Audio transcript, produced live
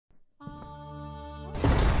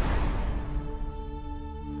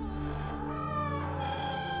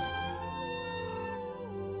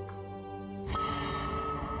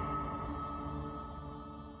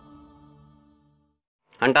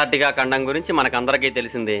Antarctica ఖండం గురించి మనకందరికీ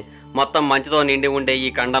తెలిసిందే. మొత్తం మంచుతో నిండి ఉండే ఈ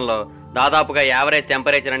ఖండంలో దాదాపుగా యావరేజ్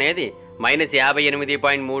టెంపరేచర్ అనేది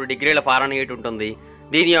 -58.3 డిగ్రీల ఫారెన్హీట్ ఉంటుంది.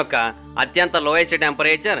 దీని యొక్క అత్యంత లోయెస్ట్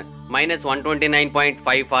టెంపరేచర్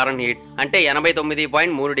 -129.5 ఫారెన్హీట్, అంటే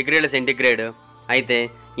 89.3 డిగ్రీల సెంటీగ్రేడ్. అయితే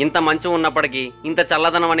ఇంత మంచు ఉన్నప్పటికీ, ఇంత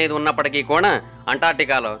చల్లదనం అనేది ఉన్నప్పటికీ కూడా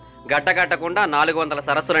అంటార్క్టికాలో గడ్డకట్టకుండా 400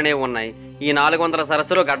 సరస్సులు అనేవి ఉన్నాయి. ఈ 400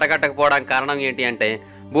 సరస్సులు గడ్డకట్టకపోవడానికి కారణం ఏంటి అంటే,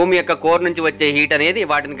 భూమి యొక్క కోర్ నుంచి వచ్చే హీట్ అనేది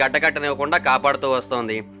వాటిని గడ్డకట్టనివ్వకుండా కాపాడుతూ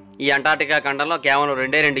వస్తుంది. ఈ అంటార్క్టికా ఖండంలో కేవలం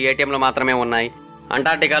 2 ఏటీఎంలు మాత్రమే ఉన్నాయి.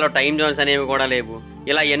 అంటార్క్టికాలో టైం జోన్స్ అనేవి కూడా లేవు.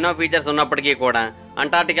 ఇలా ఎన్నో ఫీచర్స్ ఉన్నప్పటికీ కూడా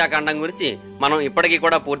అంటార్క్టికా ఖండం గురించి మనం ఇప్పటికీ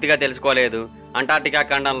కూడా పూర్తిగా తెలుసుకోలేదు. అంటార్క్టికా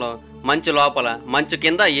ఖండంలో మంచు లోపల, మంచు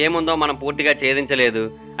కింద ఏముందో మనం పూర్తిగా ఛేదించలేదు.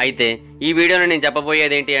 అయితే ఈ వీడియోలో నేను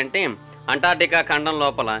చెప్పబోయేది ఏంటి అంటే, అంటార్క్టికా ఖండం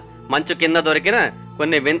లోపల మంచు కింద దొరికిన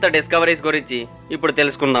కొన్ని వింత డిస్కవరీస్ గురించి ఇప్పుడు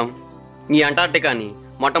తెలుసుకుందాం. ఈ అంటార్క్టికాని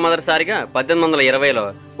మొట్టమొదటిసారిగా 1820లో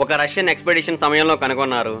ఒక రష్యన్ ఎక్స్పెడిషన్ సమయంలో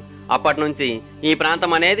కనుగొన్నారు. అప్పటి నుంచి ఈ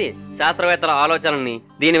ప్రాంతం అనేది శాస్త్రవేత్తల ఆలోచనల్ని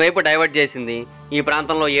దీనివైపు డైవర్ట్ చేసింది. ఈ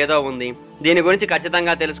ప్రాంతంలో ఏదో ఉంది, దీని గురించి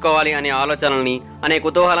ఖచ్చితంగా తెలుసుకోవాలి అనే ఆలోచనల్ని, అనే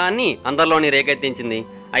కుతూహలాన్ని అందరిలోని రేకెత్తించింది.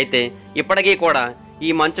 అయితే ఇప్పటికీ కూడా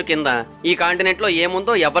ఈ మంచు కింద ఈ కాంటినెంట్లో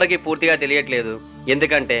ఏముందో ఎవరికీ పూర్తిగా తెలియట్లేదు.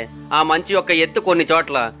 ఎందుకంటే ఆ మంచు యొక్క ఎత్తు కొన్ని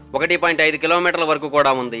చోట్ల 1.5 కిలోమీటర్ల వరకు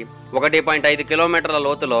కూడా ఉంది. 1.5 కిలోమీటర్ల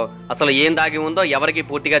లోతులో అసలు ఏం దాగి ఉందో ఎవరికీ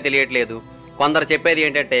పూర్తిగా తెలియట్లేదు. కొందరు చెప్పేది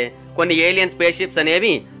ఏంటంటే, కొన్ని ఏలియన్ స్పేస్ షిప్స్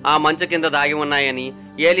అనేవి ఆ మంచు కింద దాగి ఉన్నాయని,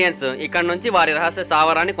 ఏలియన్స్ ఇక్కడ నుంచి వారి రహస్య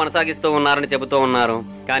స్థావరాన్ని కొనసాగిస్తూ ఉన్నారని చెబుతూ ఉన్నారు.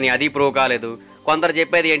 కానీ అది ప్రూవ్ కాలేదు. కొందరు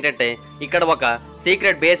చెప్పేది ఏంటంటే, ఇక్కడ ఒక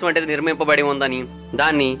సీక్రెట్ బేస్ వంటిది నిర్మింపబడి ఉందని,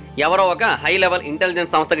 దాన్ని ఎవరో ఒక హై లెవెల్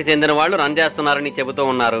ఇంటెలిజెన్స్ సంస్థకి చెందిన వాళ్ళు రన్ చేస్తున్నారని చెబుతూ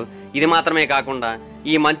ఉన్నారు. ఇది మాత్రమే కాకుండా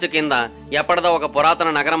ఈ మంచు కింద ఎప్పటిదో ఒక పురాతన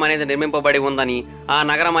నగరం అనేది నిర్మింపబడి ఉందని, ఆ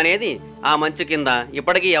నగరం అనేది ఆ మంచు కింద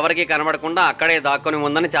ఇప్పటికీ ఎవరికీ కనబడకుండా అక్కడే దాక్కుని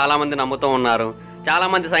ఉందని చాలామంది నమ్ముతూ ఉన్నారు.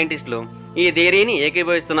 చాలామంది సైంటిస్టులు ఈ థియరీని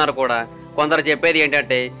ఏకీభవిస్తున్నారు కూడా. కొందరు చెప్పేది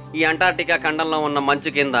ఏంటంటే, ఈ అంటార్క్టికా ఖండంలో ఉన్న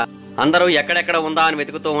మంచు కింద అందరూ ఎక్కడెక్కడ ఉందా అని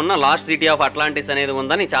వెతుకుతూ ఉన్న లాస్ట్ సిటీ ఆఫ్ అట్లాంటిస్ అనేది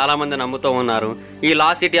ఉందని చాలామంది నమ్ముతూ ఉన్నారు. ఈ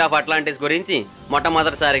లాస్ట్ సిటీ ఆఫ్ అట్లాంటిస్ గురించి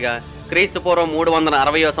మొట్టమొదటిసారిగా క్రీస్తు పూర్వం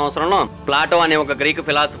 360వ సంవత్సరంలో ప్లాటో అనే ఒక గ్రీకు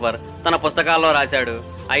ఫిలాసఫర్ తన పుస్తకాల్లో రాశాడు.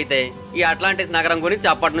 అయితే ఈ అట్లాంటిస్ నగరం గురించి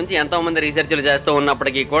అప్పటి నుంచి ఎంతో మంది రీసెర్చ్లు చేస్తూ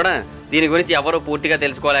ఉన్నప్పటికీ కూడా దీని గురించి ఎవరూ పూర్తిగా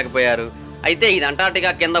తెలుసుకోలేకపోయారు. అయితే ఇది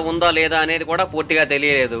అంటార్క్టికా కింద ఉందో లేదా అనేది కూడా పూర్తిగా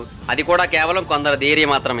తెలియలేదు. అది కూడా కేవలం కొందరు థియరీ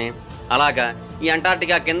మాత్రమే. అలాగా ఈ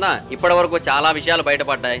అంటార్క్టికా కింద ఇప్పటి వరకు చాలా విషయాలు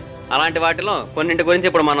బయటపడ్డాయి. అలాంటి వాటిలో కొన్నింటి గురించి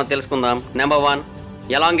ఇప్పుడు మనం తెలుసుకుందాం. Number 1,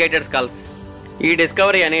 elongated skulls. ఈ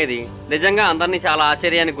డిస్కవరీ అనేది నిజంగా అందరినీ చాలా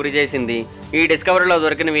ఆశ్చర్యానికి గురి చేసింది. ఈ డిస్కవరీలో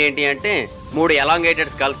దొరికినవి ఏంటి అంటే 3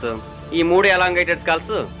 ఎలాంగేటెడ్ స్కల్స్. ఈ 3 ఎలాంగేటెడ్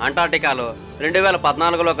స్కల్స్ అంటార్క్టికాలో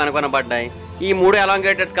 2014లో కనుగొనబడ్డాయి. ఈ 3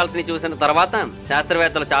 ఎలాంగేటెడ్ స్కల్స్ ని చూసిన తర్వాత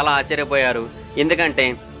శాస్త్రవేత్తలు చాలా ఆశ్చర్యపోయారు. ఎందుకంటే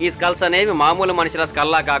ఈ స్కల్స్ అనేవి మామూలు మనుషుల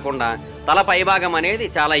స్కల్లా కాకుండా తల పైభాగం అనేది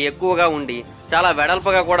చాలా ఎక్కువగా ఉండి చాలా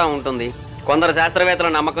వెడల్పుగా కూడా ఉంటుంది. కొందరు శాస్త్రవేత్తల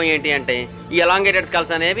నమ్మకం ఏంటి అంటే, ఈ ఎలాంగేటెడ్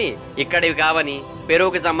స్కల్స్ అనేవి ఇక్కడివి కావని,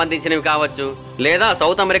 పెరువుకి సంబంధించినవి కావచ్చు, లేదా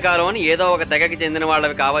సౌత్ అమెరికాలోని ఏదో ఒక తెగకి చెందిన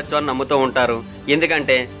వాళ్ళవి కావచ్చు అని నమ్ముతూ ఉంటారు.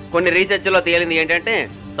 ఎందుకంటే కొన్ని రీసెర్చ్లో తేలింది ఏంటంటే,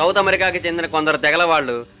 సౌత్ అమెరికాకి చెందిన కొందరు తెగల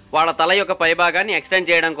వాళ్ళు వాళ్ళ తల యొక్క పైభాగాన్ని ఎక్స్టెండ్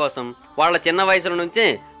చేయడం కోసం వాళ్ళ చిన్న వయసుల నుంచే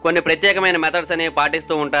కొన్ని ప్రత్యేకమైన మెథడ్స్ అనేవి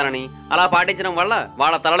పాటిస్తూ ఉంటారని, అలా పాటించడం వల్ల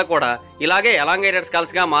వాళ్ళ తలలు కూడా ఇలాగే ఎలాంగేటెడ్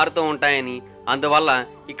స్కల్స్గా మారుతూ ఉంటాయని, అందువల్ల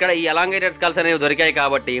ఇక్కడ ఈ ఎలాంగేటెడ్ స్కల్స్ అనేవి దొరికాయి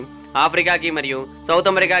కాబట్టి ఆఫ్రికాకి మరియు సౌత్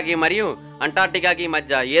అమెరికాకి మరియు అంటార్క్టికాకి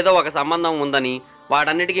మధ్య ఏదో ఒక సంబంధం ఉందని,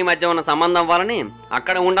 వాటన్నిటికీ మధ్య ఉన్న సంబంధం వలనే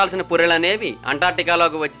అక్కడ ఉండాల్సిన పుర్రెలు అనేవి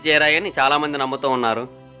అంటార్క్టికాలోకి వచ్చి చేరాయని చాలామంది నమ్ముతూ ఉన్నారు.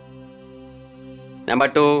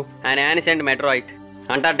 నెంబర్ 2, అన్ యాన్షియంట్ మెట్రాయిడ్.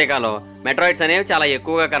 అంటార్క్టికాలో మెట్రాయిడ్స్ అనేవి చాలా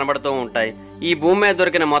ఎక్కువగా కనబడుతూ ఉంటాయి. ఈ భూమి మీద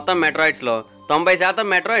దొరికిన మొత్తం మెట్రాయిడ్స్లో 90%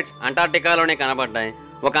 మెట్రాయిడ్స్ అంటార్క్టికాలోనే కనబడ్డాయి.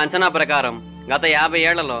 ఒక అంచనా ప్రకారం గత 50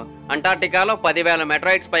 ఏళ్లలో అంటార్క్టికాలో 10,000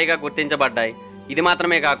 మెట్రాయిడ్స్ పైగా గుర్తించబడ్డాయి. ఇది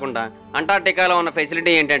మాత్రమే కాకుండా అంటార్క్టికాలో ఉన్న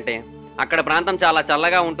ఫెసిలిటీ ఏంటంటే, అక్కడ ప్రాంతం చాలా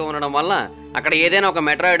చల్లగా ఉంటూ ఉండడం వల్ల అక్కడ ఏదైనా ఒక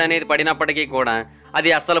మెట్రాయిడ్ అనేది పడినప్పటికీ కూడా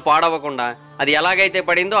అది అస్సలు పాడవకుండా అది ఎలాగైతే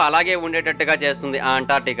పడిందో అలాగే ఉండేటట్టుగా చేస్తుంది ఆ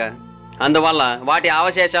అంటార్క్టికా. అందువల్ల వాటి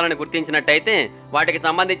అవశేషాలను గుర్తించినట్టయితే వాటికి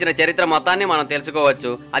సంబంధించిన చరిత్ర మొత్తాన్ని మనం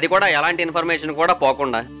తెలుసుకోవచ్చు, అది కూడా ఎలాంటి ఇన్ఫర్మేషన్ కూడా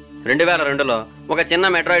పోకుండా. 2002లో ఒక చిన్న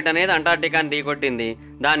మెట్రాయిడ్ అనేది అంటార్క్టికాని ఢీకొట్టింది.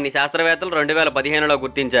 దాన్ని శాస్త్రవేత్తలు 2015లో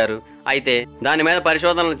గుర్తించారు. అయితే దాని మీద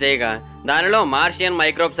పరిశోధనలు చేయగా దానిలో మార్షియన్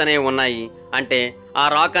మైక్రోబ్స్ అనేవి ఉన్నాయి. అంటే ఆ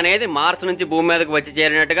రాక్ అనేది మార్స్ నుంచి భూమి మీదకు వచ్చి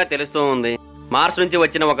చేరినట్టుగా తెలుస్తూ ఉంది. మార్స్ నుంచి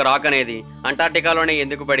వచ్చిన ఒక రాక్ అనేది అంటార్క్టికాలోనే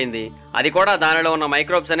ఎందుకు పడింది, అది కూడా దానిలో ఉన్న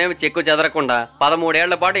మైక్రోబ్స్ అనేవి చెక్కు చెదరకుండా 13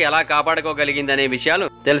 ఏళ్ల పాటు ఎలా కాపాడుకోగలిగింది అనే విషయాలు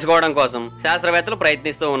తెలుసుకోవడం కోసం శాస్త్రవేత్తలు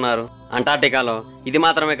ప్రయత్నిస్తూ ఉన్నారు. అంటార్క్టికాలో ఇది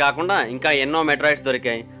మాత్రమే కాకుండా ఇంకా ఎన్నో మెట్రాయిడ్స్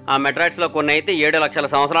దొరికాయి. ఆ మెట్రాయిడ్స్లో కొన్ని అయితే 7 లక్షల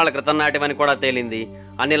సంవత్సరాల క్రితం నాటివని కూడా తేలింది.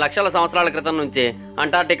 అన్ని లక్షల సంవత్సరాల క్రితం నుంచే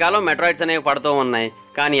అంటార్టికాలో మెట్రాయిడ్స్ అనేవి పడుతూ ఉన్నాయి.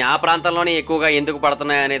 కానీ ఆ ప్రాంతంలోనే ఎక్కువగా ఎందుకు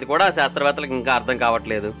పడుతున్నాయి అనేది కూడా శాస్త్రవేత్తలకు ఇంకా అర్థం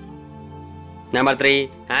కావట్లేదు. Number 3,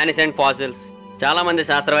 యానిసెంట్ fossils. చాలామంది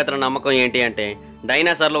శాస్త్రవేత్తల నమ్మకం ఏంటి అంటే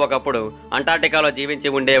డైనోసార్లు ఒకప్పుడు అంటార్టికాలో జీవించి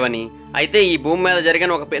ఉండేవని. అయితే ఈ భూమి మీద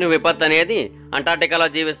జరిగిన ఒక పెను విపత్తు అనేది అంటార్టికాలో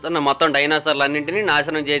జీవిస్తున్న మొత్తం డైనోసార్లన్నింటినీ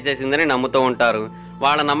నాశనం చేసేసిందని నమ్ముతూ ఉంటారు.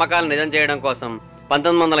 వాళ్ళ నమ్మకాలు నిజం చేయడం కోసం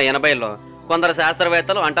 1980లో కొందరు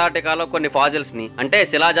శాస్త్రవేత్తలు అంటార్టికాలో కొన్ని ఫాజిల్స్ని అంటే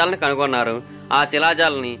శిలాజాలని కనుగొన్నారు. ఆ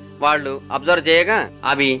శిలాజాలని వాళ్ళు అబ్జర్వ్ చేయగా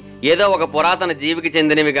అవి ఏదో ఒక పురాతన జీవికి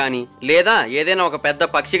చెందినవి గాని లేదా ఏదైనా ఒక పెద్ద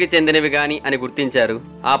పక్షికి చెందినవి గాని అని గుర్తించారు.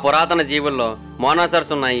 ఆ పురాతన జీవుల్లో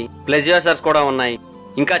మోనోసర్స్ ఉన్నాయి, ప్లెజియోసర్స్ కూడా ఉన్నాయి,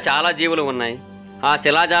 ఇంకా చాలా జీవులు ఉన్నాయి. ఆ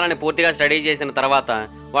శిలాజాలని పూర్తిగా స్టడీ చేసిన తర్వాత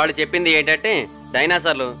వాళ్ళు చెప్పింది ఏంటంటే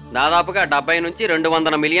డైనోసార్లు దాదాపుగా 70 నుంచి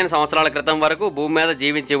 200 మిలియన్ సంవత్సరాల క్రితం వరకు భూమి మీద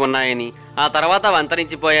జీవించి ఉన్నాయని, ఆ తర్వాత అవి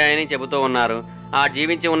అంతరించిపోయాయని చెబుతూ ఉన్నారు. ఆ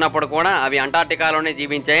జీవించి ఉన్నప్పుడు కూడా అవి అంటార్టికాలోనే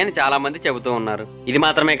జీవించాయని చాలా మంది చెబుతూ ఉన్నారు. ఇది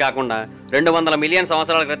మాత్రమే కాకుండా 200 మిలియన్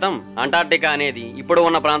సంవత్సరాల క్రితం అంటార్టికా అనేది ఇప్పుడు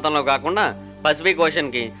ఉన్న ప్రాంతంలో కాకుండా పసిఫిక్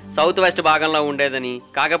ఓషన్ కి సౌత్ వెస్ట్ భాగంలో ఉండేదని,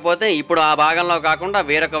 కాకపోతే ఇప్పుడు ఆ భాగంలో కాకుండా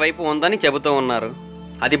వేరొక వైపు ఉందని చెబుతూ ఉన్నారు.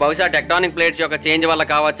 అది బహుశా టెక్టానిక్ ప్లేట్స్ యొక్క చేంజ్ వల్ల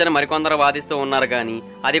కావచ్చని మరికొందరు వాదిస్తూ ఉన్నారు, కానీ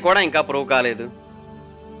అది కూడా ఇంకా ప్రూవ్ కాలేదు.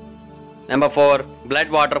 Number 4,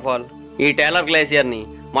 blood water fall. ఈ టేలర్ గ్లేసియర్ని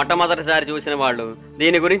మొట్టమొదటిసారి చూసిన వాళ్ళు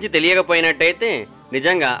దీని గురించి తెలియకపోయినట్టయితే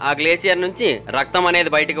నిజంగా ఆ గ్లేసియర్ నుంచి రక్తం అనేది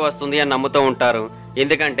బయటకు వస్తుంది అని నమ్ముతూ ఉంటారు.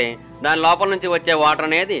 ఎందుకంటే దాని లోపల నుంచి వచ్చే వాటర్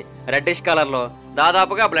అనేది రెడ్డిష్ కలర్లో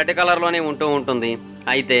దాదాపుగా బ్లడ్ కలర్లోనే ఉంటూ ఉంటుంది.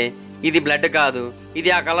 అయితే ఇది బ్లడ్ కాదు. ఇది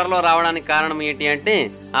ఆ కలర్లో రావడానికి కారణం ఏంటి అంటే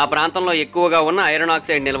ఆ ప్రాంతంలో ఎక్కువగా ఉన్న ఐరన్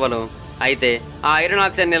ఆక్సైడ్ నిల్వలు. అయితే ఆ ఐరన్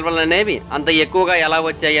ఆక్సైడ్ నిల్వలు అనేవి అంత ఎక్కువగా ఎలా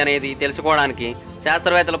వచ్చాయి అనేది తెలుసుకోవడానికి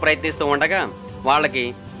శాస్త్రవేత్తలు ప్రయత్నిస్తూ ఉండగా వాళ్ళకి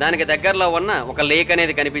దానికి దగ్గరలో ఉన్న ఒక లేక్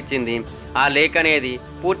అనేది కనిపించింది. ఆ లేక్ అనేది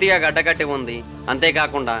పూర్తిగా గడ్డకట్టి ఉంది.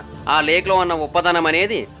 అంతేకాకుండా ఆ లేక్లో ఉన్న ఉప్పదనం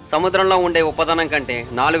అనేది సముద్రంలో ఉండే ఉప్పదనం కంటే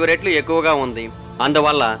 4 రెట్లు ఎక్కువగా ఉంది.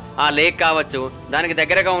 అందువల్ల ఆ లేక్ కావచ్చు, దానికి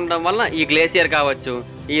దగ్గరగా ఉండడం వల్ల ఈ గ్లేసియర్ కావచ్చు,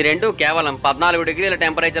 ఈ రెండు కేవలం 14 డిగ్రీల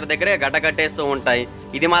టెంపరేచర్ దగ్గరే గడ్డకట్టేస్తూ ఉంటాయి.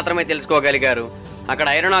 ఇది మాత్రమే తెలుసుకోగలిగారు. అక్కడ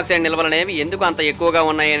ఐరన్ ఆక్సైడ్ నిల్వలనేవి ఎందుకు అంత ఎక్కువగా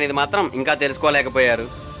ఉన్నాయి అనేది మాత్రం ఇంకా తెలుసుకోలేకపోయారు.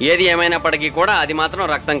 ఏది ఏమైనప్పటికీ కూడా అది మాత్రం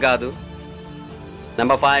రక్తం కాదు.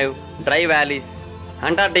 Number 5, dry valleys.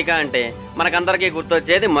 అంటార్టికా అంటే మనకందరికీ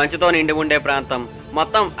గుర్తొచ్చేది మంచుతో నిండి ఉండే ప్రాంతం,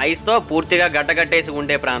 మొత్తం ఐస్తో పూర్తిగా గడ్డకట్టేసి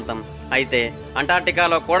ఉండే ప్రాంతం. అయితే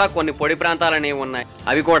అంటార్టికాలో కూడా కొన్ని పొడి ప్రాంతాలనేవి ఉన్నాయి.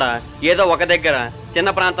 అవి కూడా ఏదో ఒక దగ్గర చిన్న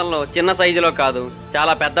ప్రాంతంలో చిన్న సైజులో కాదు,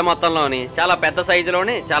 చాలా పెద్ద మొత్తంలోని చాలా పెద్ద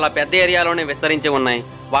సైజులోనే చాలా పెద్ద ఏరియాలోనే విస్తరించి ఉన్నాయి.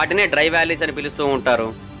 వాటినే డ్రై వ్యాలీస్ అని పిలుస్తూ ఉంటారు.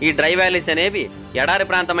 ఈ డ్రై వ్యాలీస్ అనేవి ఎడారి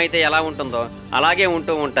ప్రాంతం అయితే ఎలా ఉంటుందో అలాగే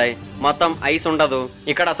ఉంటూ ఉంటాయి. మొత్తం ఐస్ ఉండదు,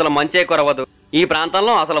 ఇక్కడ అసలు మంచే కురవదు. ఈ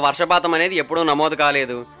ప్రాంతంలో అసలు వర్షపాతం అనేది ఎప్పుడూ నమోదు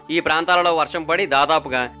కాలేదు. ఈ ప్రాంతాలలో వర్షం పడి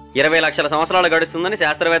దాదాపుగా 20 లక్షల సంవత్సరాలు గడుస్తుందని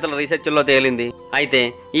శాస్త్రవేత్తల రీసెర్చ్లో తేలింది. అయితే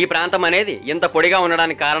ఈ ప్రాంతం అనేది ఇంత పొడిగా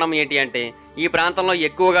ఉండడానికి కారణం ఏంటి అంటే ఈ ప్రాంతంలో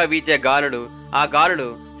ఎక్కువగా వీచే గాలులు, ఆ గాలులు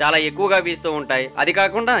చాలా ఎక్కువగా వీస్తూ ఉంటాయి. అది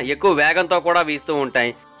కాకుండా ఎక్కువ వేగంతో కూడా వీస్తూ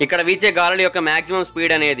ఉంటాయి. ఇక్కడ వీచే గాలుల యొక్క మాక్సిమం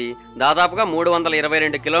స్పీడ్ అనేది దాదాపుగా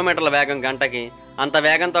 322 కిలోమీటర్ల వేగం గంటకి. అంత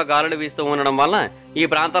వేగంతో గాలులు వీస్తూ ఉండడం వల్ల ఈ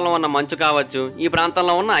ప్రాంతంలో ఉన్న మంచు కావచ్చు, ఈ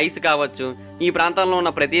ప్రాంతంలో ఉన్న ఐస్ కావచ్చు, ఈ ప్రాంతంలో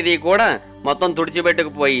ఉన్న ప్రతిదీ కూడా మొత్తం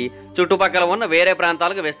తుడిచిపెట్టుకుపోయి చుట్టుపక్కల ఉన్న వేరే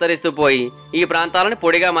ప్రాంతాలకు విస్తరిస్తూ పోయి ఈ ప్రాంతాలను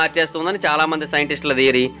పొడిగా మార్చేస్తుందని చాలామంది సైంటిస్టుల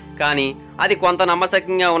థియరీ. కానీ అది కొంత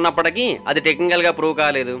నమ్మశక్యంగా ఉన్నప్పటికీ అది టెక్నికల్గా ప్రూవ్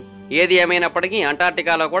కాలేదు. ఏది ఏమైనప్పటికీ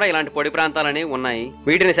అంటార్టికాలో కూడా ఇలాంటి పొడి ప్రాంతాలనేవి ఉన్నాయి.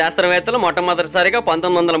 వీటిని శాస్త్రవేత్తలు మొట్టమొదటిసారిగా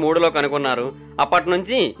 1903లో కనుగొన్నారు. అప్పటి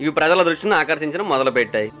నుంచి ఇవి ప్రజల దృష్టిని ఆకర్షించడం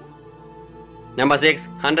మొదలుపెట్టాయి. Number 6,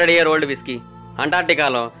 100-year-old whisky.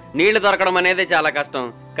 అంటార్టికాలో నీళ్లు దొరకడం అనేది చాలా కష్టం,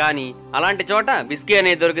 కానీ అలాంటి చోట విస్కీ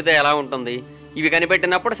అనేది దొరికితే ఎలా ఉంటుంది? ఇవి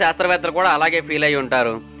కనిపెట్టినప్పుడు శాస్త్రవేత్తలు కూడా అలాగే ఫీల్ అయి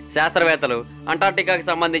ఉంటారు. శాస్త్రవేత్తలు అంటార్టికాకి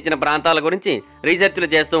సంబంధించిన ప్రాంతాల గురించి రీసెర్చ్లు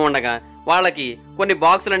చేస్తూ ఉండగా వాళ్ళకి కొన్ని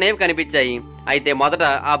బాక్సులు అనేవి కనిపించాయి. అయితే మొదట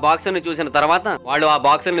ఆ బాక్సులను చూసిన తర్వాత వాళ్ళు ఆ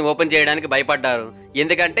బాక్సుల్ని ఓపెన్ చేయడానికి భయపడ్డారు.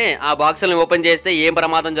 ఎందుకంటే ఆ బాక్సుల్ని ఓపెన్ చేస్తే ఏం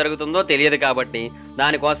ప్రమాదం జరుగుతుందో తెలియదు కాబట్టి.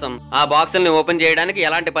 దానికోసం ఆ బాక్సుల్ని ఓపెన్ చేయడానికి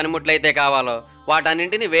ఎలాంటి పనిముట్లు అయితే కావాలో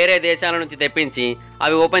వాటన్నింటిని వేరే దేశాల నుంచి తెప్పించి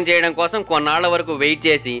అవి ఓపెన్ చేయడం కోసం కొన్నాళ్ల వరకు వెయిట్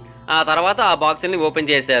చేసి ఆ తర్వాత ఆ బాక్సుల్ని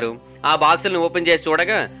ఓపెన్ చేశారు. ఆ బాక్సుల్ని ఓపెన్ చేసి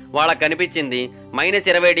చూడగా వాళ్ళకి కనిపించింది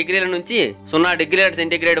 -20 డిగ్రీల నుంచి 0 డిగ్రీల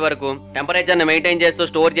సెంటీగ్రేడ్ వరకు టెంపరేచర్ని మెయింటైన్ చేస్తూ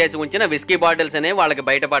స్టోర్ చేసి ఉంచిన విస్కీ బాటిల్స్ అనేవి వాళ్ళకి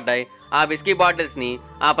బయటపడ్డాయి. ఆ విస్కీ బాటిల్స్ని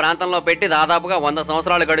ఆ ప్రాంతంలో పెట్టి దాదాపుగా 100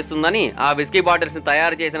 సంవత్సరాలు గడుస్తుందని ఆ విస్కీ బాటిల్స్ని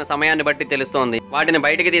తయారు చేసిన సమయాన్ని బట్టి తెలుస్తోంది. వాటిని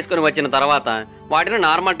బయటికి తీసుకుని వచ్చిన తర్వాత వాటిని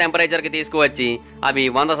నార్మల్ టెంపరేచర్కి తీసుకువచ్చి అవి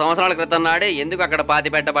 100 సంవత్సరాల క్రితం నాడే ఎందుకు అక్కడ పాతి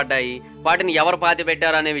పెట్టబడ్డాయి, వాటిని ఎవరు పాతి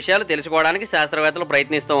పెట్టారు అనే విషయాలు తెలుసుకోవడానికి శాస్త్రవేత్తలు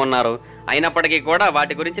ప్రయత్నిస్తూ ఉన్నారు. అయినప్పటికీ కూడా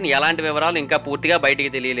వాటి గురించి ఎలాంటి వివరాలు ఇంకా పూర్తిగా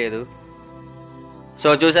బయటికి తెలియలేదు. సో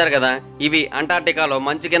చూశారు కదా, ఇవి అంటార్టికాలో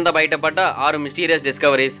మంచు కింద బయటపడ్డ 6 మిస్టీరియస్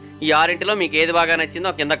డిస్కవరీస్. ఈ 6 మీకు ఏది బాగా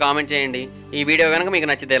నచ్చిందో కింద కామెంట్ చేయండి. ఈ వీడియో కనుక మీకు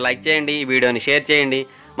నచ్చితే లైక్ చేయండి, ఈ వీడియోని షేర్ చేయండి,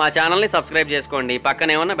 మా ఛానల్ని సబ్స్క్రైబ్ చేసుకోండి,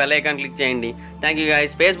 పక్కనే ఉన్న బెల్ ఐకాన్ క్లిక్ చేయండి. Thank you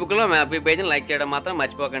guys. ఫేస్బుక్లో మా పేజ్ని లైక్ చేయడం మాత్రం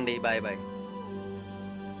మర్చిపోకండి. Bye bye.